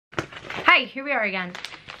Hi, here we are again.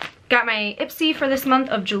 Got my Ipsy for this month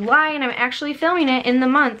of July, and I'm actually filming it in the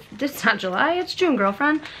month. This is not July, it's June,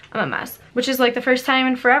 girlfriend. I'm a mess, which is like the first time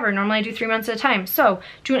in forever. Normally I do 3 months at a time. So,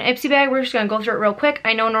 doing an Ipsy bag, we're just gonna go through it real quick.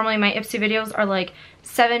 I know normally my Ipsy videos are like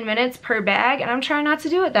 7 minutes per bag, and I'm trying not to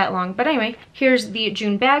do it that long. But anyway, here's the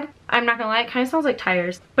June bag. I'm not gonna lie, it kind of smells like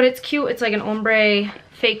tires, but it's cute. It's like an ombre,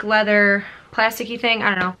 fake leather, plasticky thing.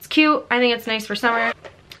 I don't know. It's cute. I think it's nice for summer.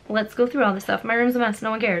 Let's go through all this stuff. My room's a mess, no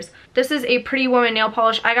one cares. This is a Pretty Woman nail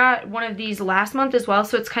polish. I got one of these last month as well,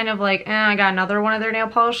 so it's kind of like, I got another one of their nail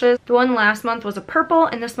polishes. The one last month was a purple,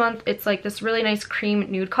 and this month it's like this really nice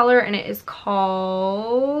cream nude color, and it is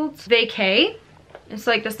called Vacay. It's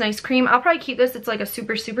like this nice cream. I'll probably keep this. It's like a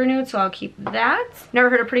super nude, so I'll keep that. Never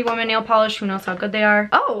heard of Pretty Woman nail polish. Who knows how good they are.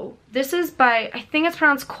 Oh, this is by, I think it's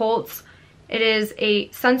pronounced Colts. It is a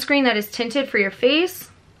sunscreen that is tinted for your face.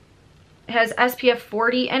 It has SPF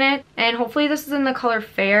 40 in it, and hopefully this is in the color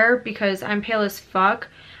Fair because I'm pale as fuck.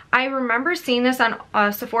 I remember seeing this on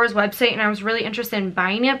Sephora's website, and I was really interested in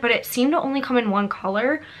buying it, but it seemed to only come in one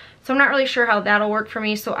color, so I'm not really sure how that'll work for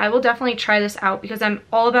me. So I will definitely try this out because I'm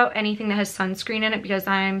all about anything that has sunscreen in it because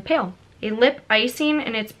I'm pale. A lip icing,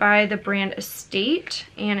 and it's by the brand Estate,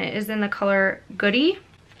 and it is in the color Goody.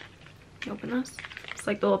 Can you open this? It's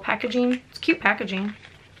like the little packaging. It's cute packaging.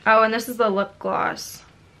 Oh, and this is the lip gloss.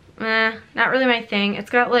 Not really my thing.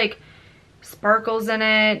 It's got like sparkles in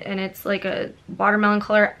it, and it's like a watermelon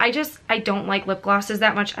color. I don't like lip glosses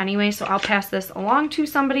that much anyway, so I'll pass this along to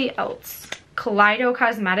somebody else. Kaleido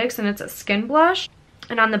Cosmetics, and it's a skin blush.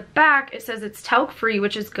 And on the back, it says it's talc free,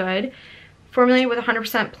 which is good. Formulated with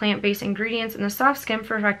 100% plant-based ingredients, and the soft skin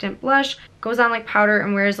perfectant blush goes on like powder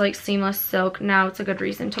and wears like seamless silk. Now it's a good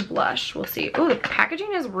reason to blush. We'll see. Oh, the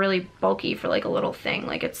packaging is really bulky for like a little thing.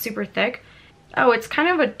 Like, it's super thick. Oh, it's kind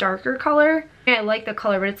of a darker color. I like the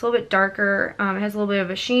color, but it's a little bit darker. It has a little bit of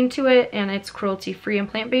a sheen to it, and it's cruelty-free and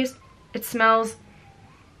plant-based. It smells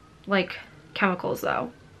like chemicals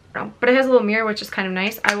though. But it has a little mirror, which is kind of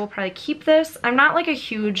nice. I will probably keep this. I'm not like a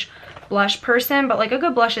huge blush person, but like a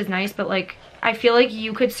good blush is nice, but like I feel like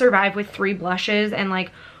you could survive with 3 blushes and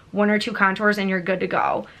like 1 or 2 contours and you're good to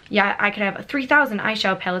go. Yeah, I could have 3,000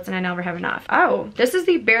 eyeshadow palettes and I never have enough. Oh, this is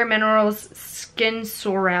the Bare Minerals Skin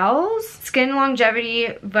Sorels Skin Longevity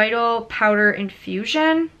Vital Powder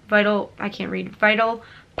Infusion. Vital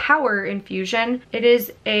Power Infusion. It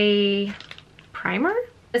is a primer.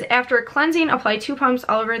 After cleansing, apply 2 pumps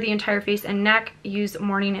all over the entire face and neck. Use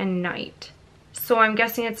morning and night. So I'm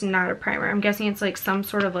guessing it's not a primer. I'm guessing it's like some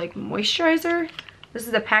sort of like moisturizer. This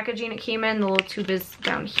is the packaging it came in. The little tube is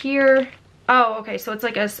down here. Oh, okay, so it's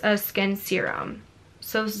like a skin serum.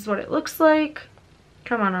 So this is what it looks like.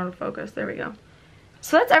 Come on, out of focus. There we go.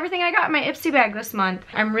 So that's everything I got in my Ipsy bag this month.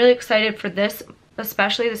 I'm really excited for this,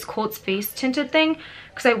 especially this Colts face tinted thing,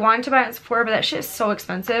 because I wanted to buy it in Sephora, but that shit is so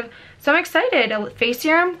expensive. So I'm excited. A face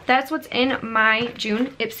serum, that's what's in my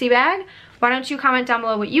June Ipsy bag. Why don't you comment down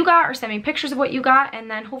below what you got, or send me pictures of what you got, and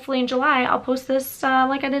then hopefully in July I'll post this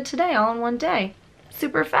like I did today, all in one day.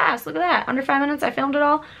 Super fast. Look at that. Under 5 minutes, I filmed it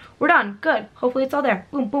all. We're done. Good. Hopefully it's all there.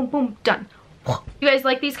 Boom, boom, boom. Done. If you guys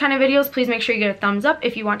like these kind of videos, please make sure you get a thumbs up.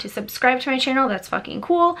 If you want to subscribe to my channel, that's fucking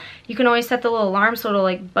cool. You can always set the little alarm so it'll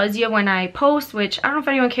like buzz you when I post, which I don't know if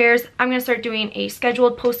anyone cares. I'm going to start doing a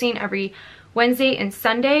scheduled posting every Wednesday and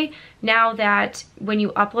Sunday. Now that when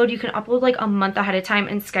you upload, you can upload like a month ahead of time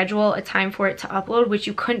and schedule a time for it to upload, which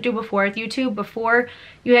you couldn't do before with YouTube. Before,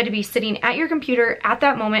 you had to be sitting at your computer at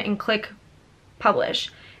that moment and click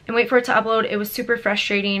publish and wait for it to upload. It was super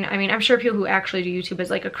frustrating. I mean, I'm sure people who actually do YouTube as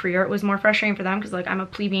like a career, it was more frustrating for them because like I'm a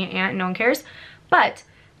plebeian aunt and no one cares. But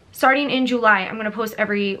starting in July, I'm going to post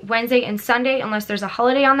every Wednesday and Sunday unless there's a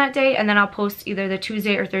holiday on that day, and then I'll post either the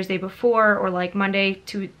Tuesday or Thursday before, or like Monday,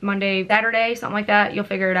 Saturday, something like that. You'll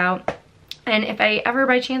figure it out. And if I ever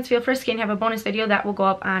by chance feel frisky and have a bonus video, that will go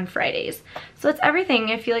up on Fridays. So that's everything.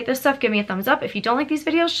 If you like this stuff, give me a thumbs up. If you don't like these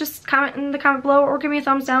videos, just comment in the comment below or give me a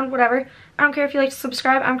thumbs down, whatever. I don't care if you like to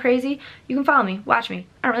subscribe. I'm crazy. You can follow me. Watch me.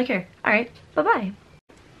 I don't really care. Alright, bye-bye.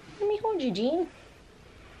 Let me hold you, Gene.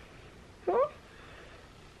 Huh?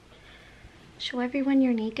 Show everyone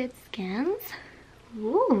your naked skins.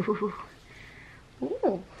 Ooh.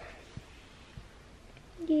 Ooh.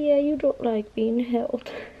 Yeah, you don't like being held.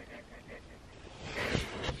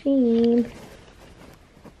 Gene.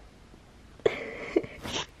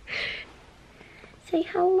 Say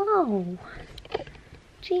hello.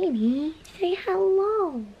 Jeannie, say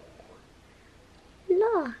hello.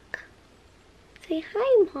 Look. Say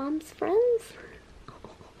hi, Mom's friends.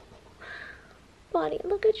 Oh, buddy,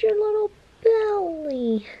 look at your little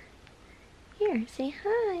belly. Here, say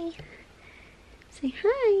hi. Say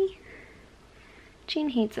hi. Gene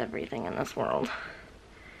hates everything in this world.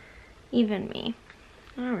 Even me.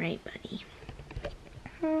 Alright, buddy.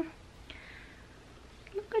 Look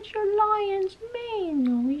at your lion's mane.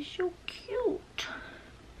 Oh, he's so cute.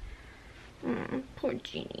 Poor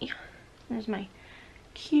Jeannie. There's my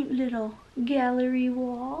cute little gallery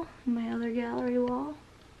wall. My other gallery wall.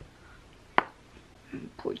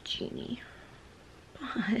 Poor Jeannie.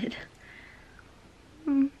 Bud.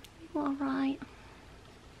 You alright?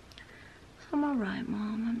 I'm alright,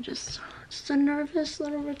 Mom. I'm just a nervous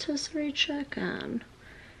little rotisserie chicken.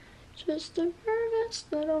 Just a nervous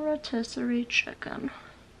little rotisserie chicken.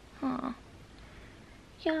 Huh.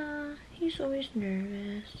 Yeah, he's always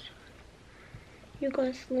nervous. You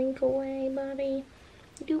gonna slink away, buddy?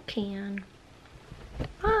 You can.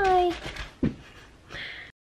 Bye.